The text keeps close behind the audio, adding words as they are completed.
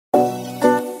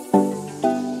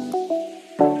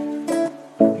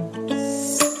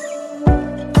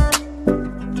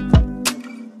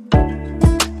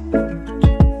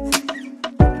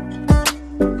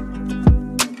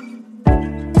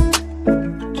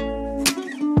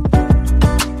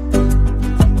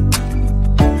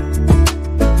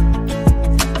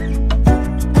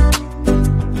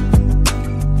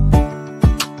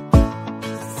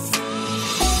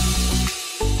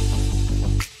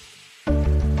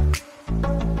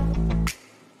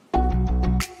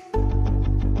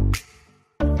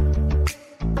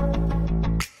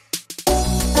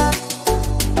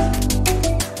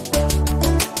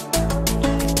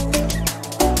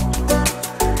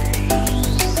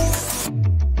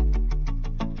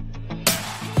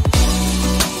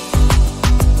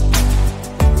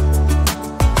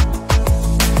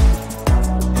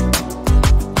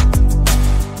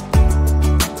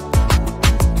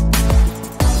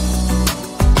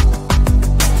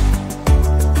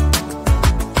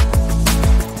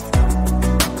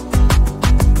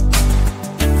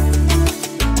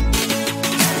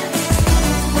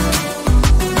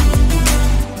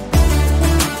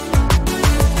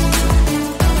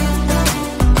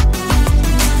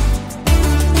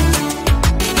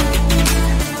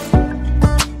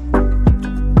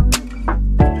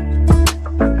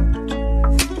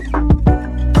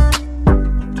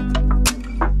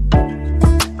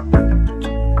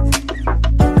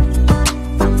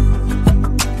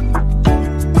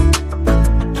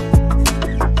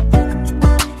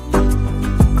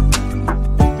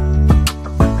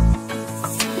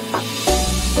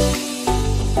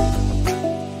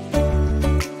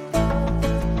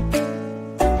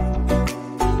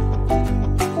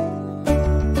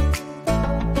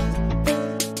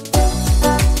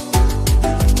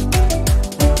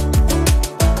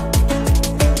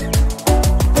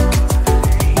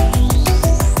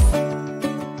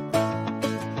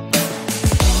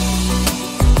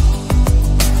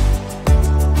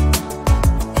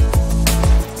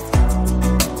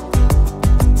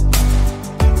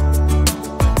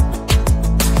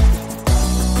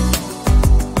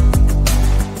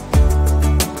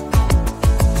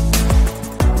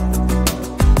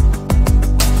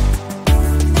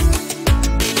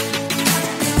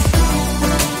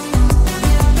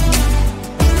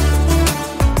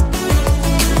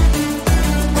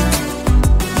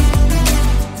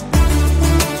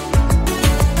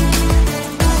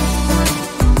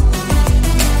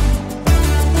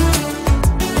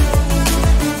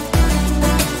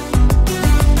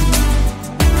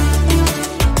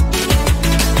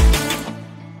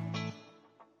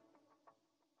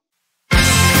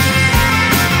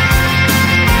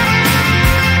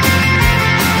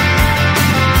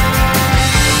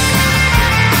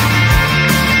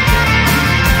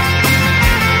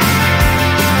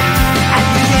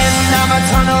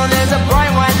there's a bright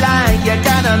white line. You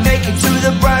gotta make it to the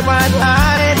bright white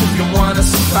line if you wanna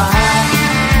survive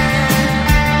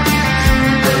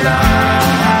the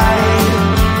line.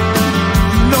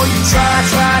 No, you try,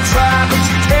 but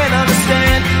you can't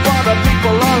understand why the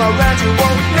people all around you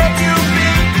won't let you be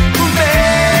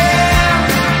man.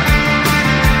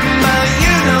 But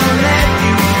you know that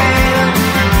you can.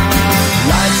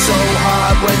 Life's so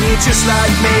hard when you're just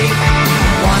like me,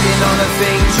 wanting all the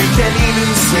things you can't even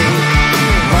see.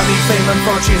 Money, fame and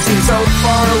fortune seem so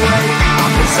far away.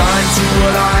 I'm resigned to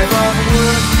what I've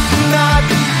would not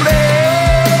play.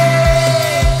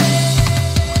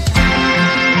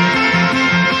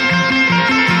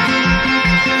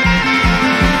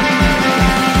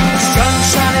 Sun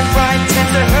shining bright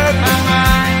tends to hurt my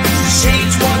eyes.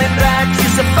 Shades worn in black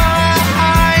is a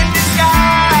fine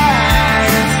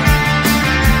disguise.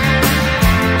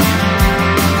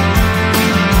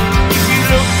 If you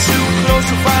look too close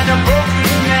you'll find a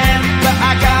broken man, but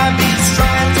I gotta be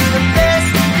strong to the best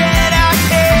that I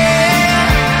can.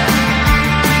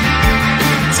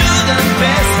 To the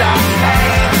best I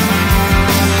can.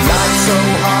 Life's so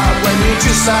hard when you're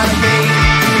just like me,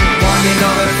 wanting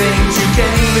all the things you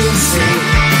can't even see.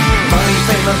 Money,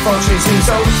 fame and fortune seem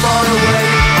so far away.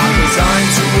 I'm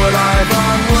resigned to what I've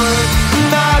would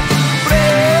not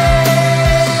play.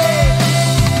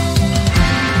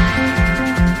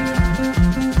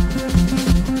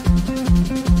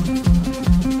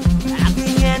 At the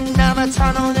end of a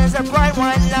tunnel there's a bright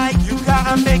white light. You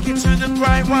gotta make it to the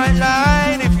bright white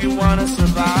light if you wanna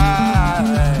survive.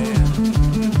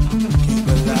 Keep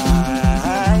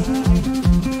alive.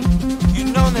 You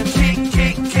know that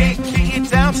kick it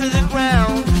down to the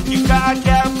ground. You gotta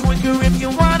get up quicker if you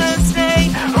wanna stay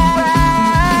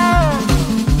around.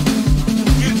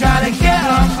 You gotta get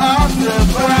up off the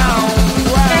ground.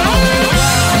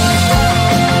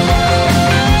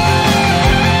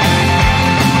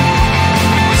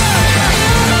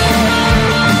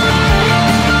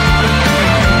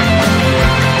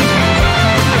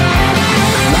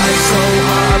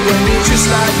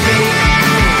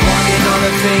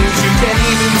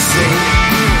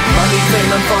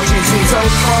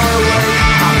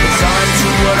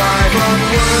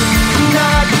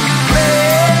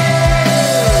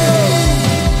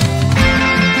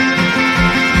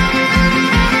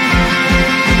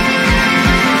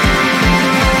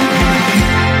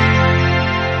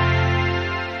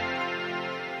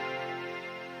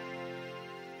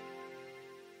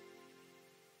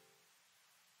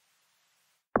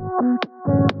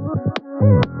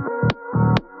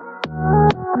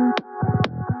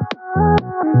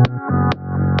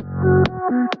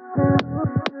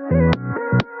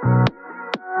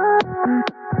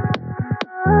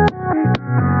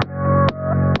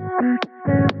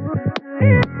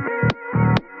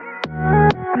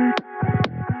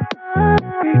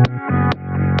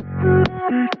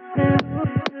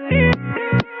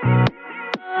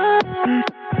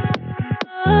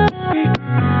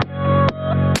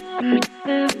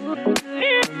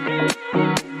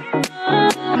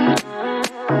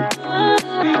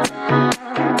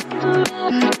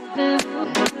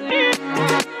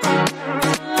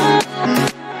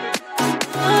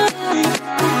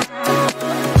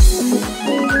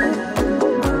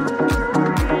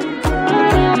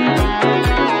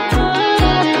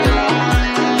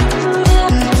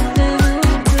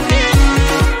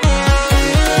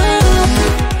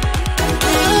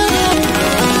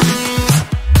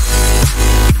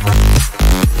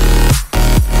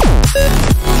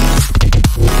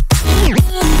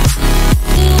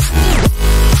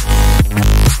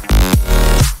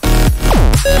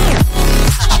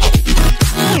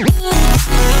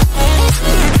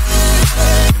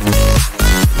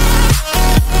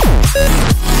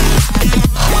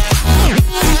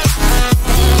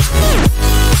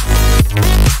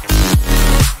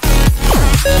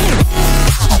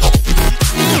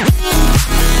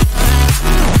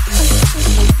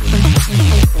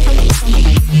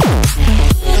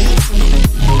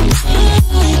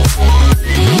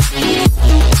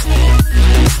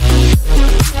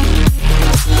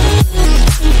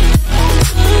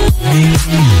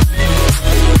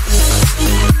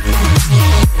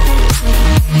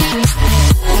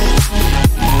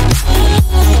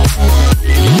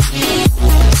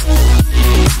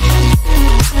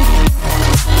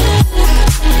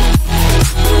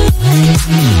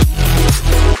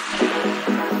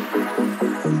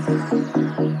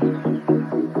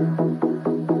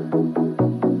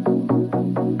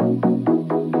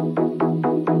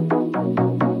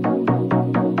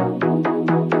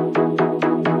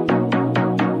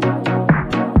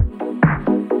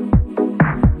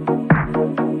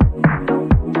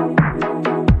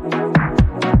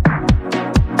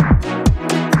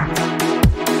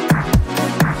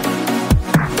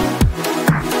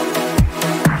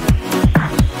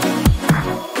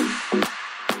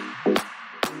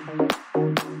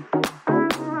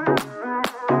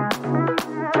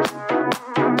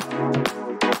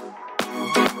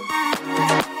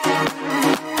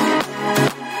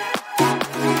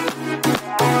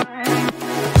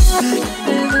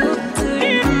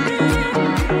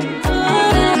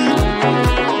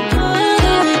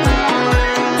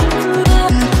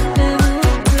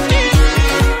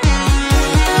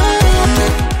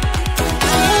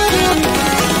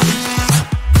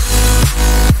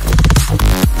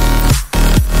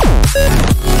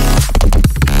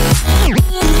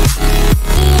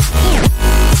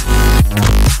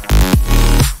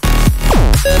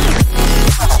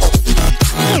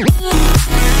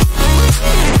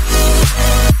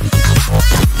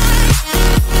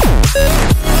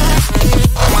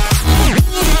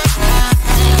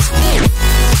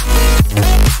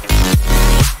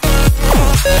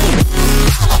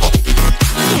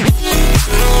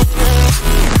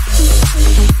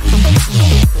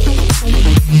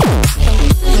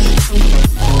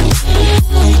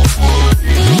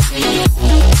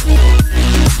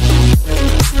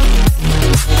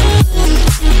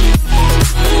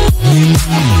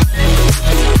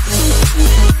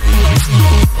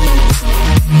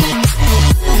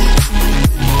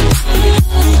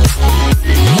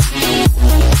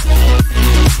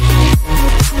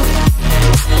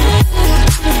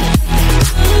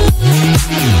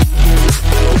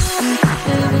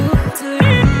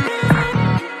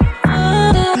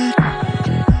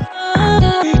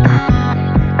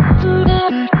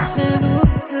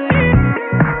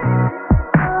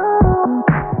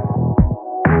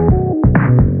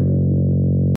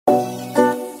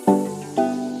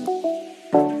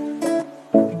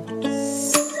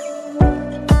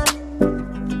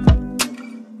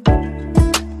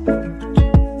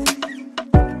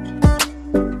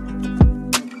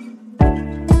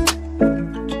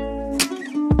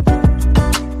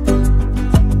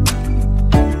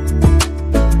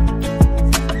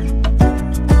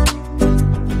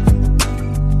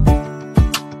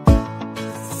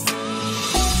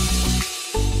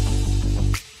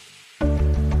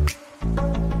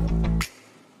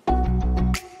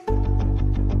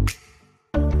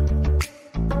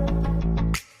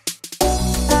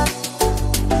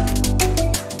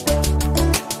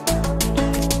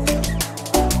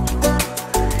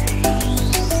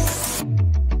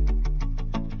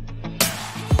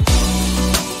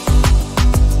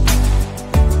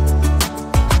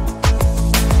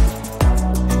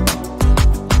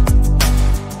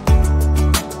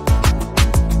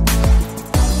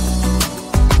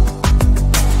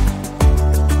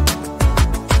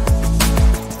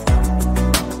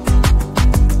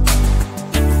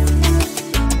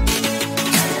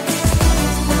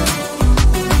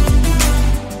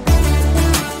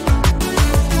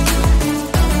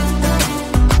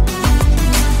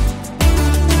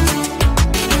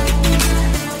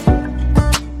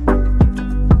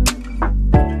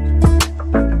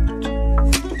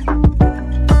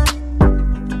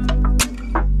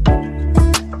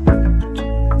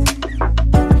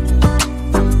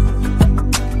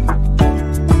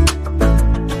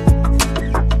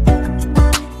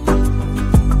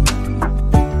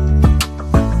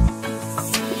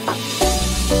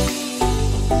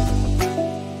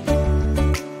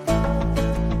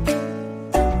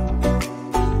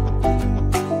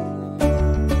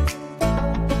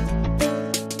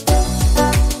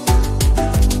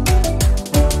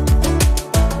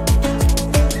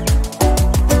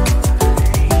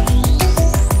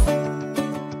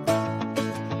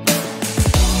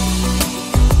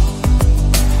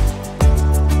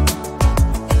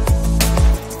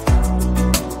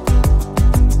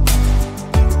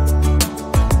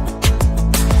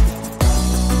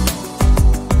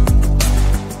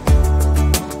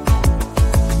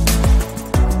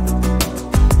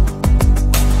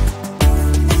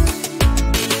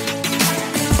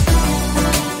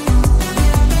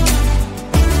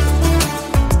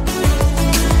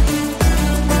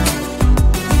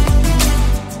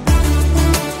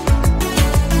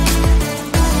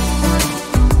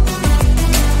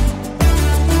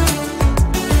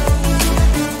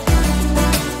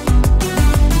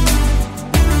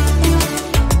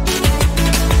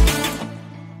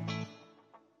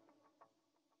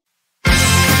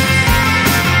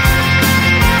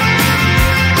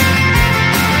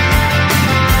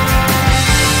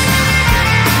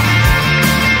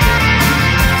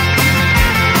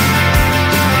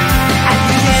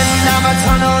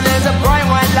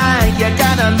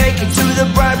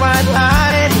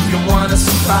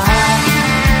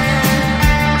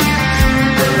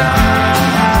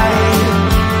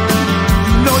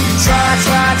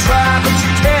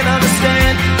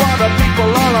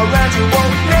 around you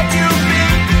won't let you be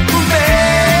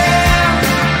man.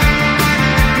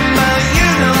 But you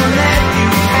know that you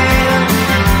can.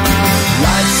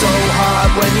 Life's so hard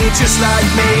when you're just like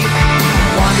me,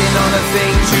 wanting all the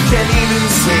things you can't even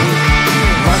see.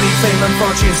 Money, fame and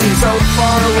fortune seem so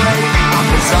far away. I'm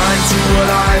resigned to what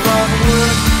I've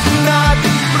would not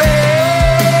play.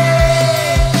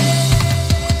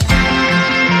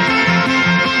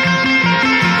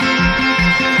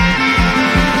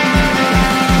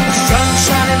 Sun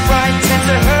shining bright tends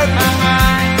to hurt my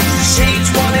eyes. Shades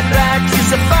worn in black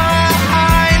is a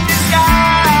fine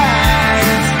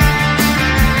disguise.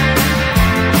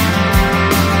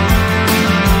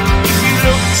 If you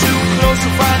look too close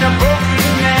you'll find a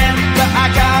broken man, but I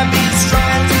gotta be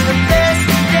strong to the best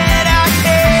that I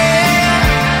can.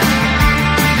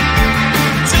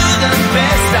 Do the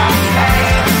best I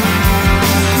can.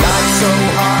 Life's so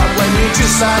hard when you're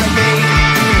just like me,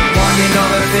 wanting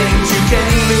all the things you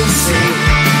can't even see.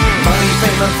 Money,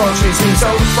 fame and fortune seem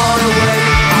so far away.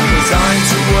 I'm resigned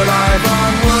to what I've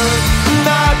would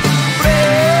not break.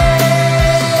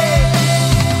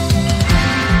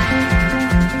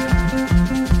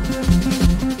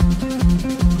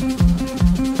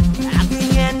 At the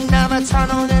end of a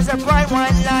tunnel there's a bright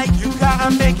white light. You gotta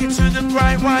make it to the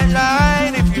bright white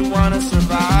light if you wanna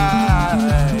survive.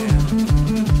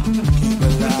 Keep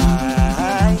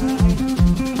alive.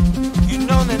 You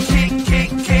know the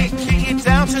kick it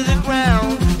down to the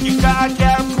ground. You gotta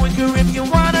get up quicker if you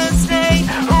wanna stay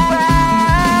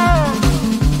around.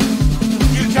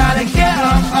 You gotta get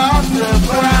up off the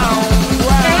ground.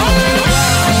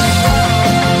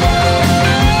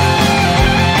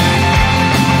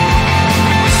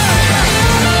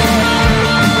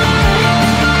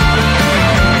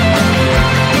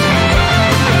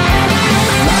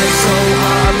 Life's so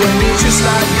hard when you're just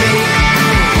like me,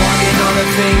 wanting all the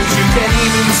things you can't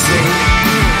even see.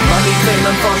 Money, fame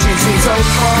and fortune seem so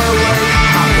far away.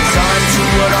 I'm resigned to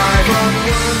what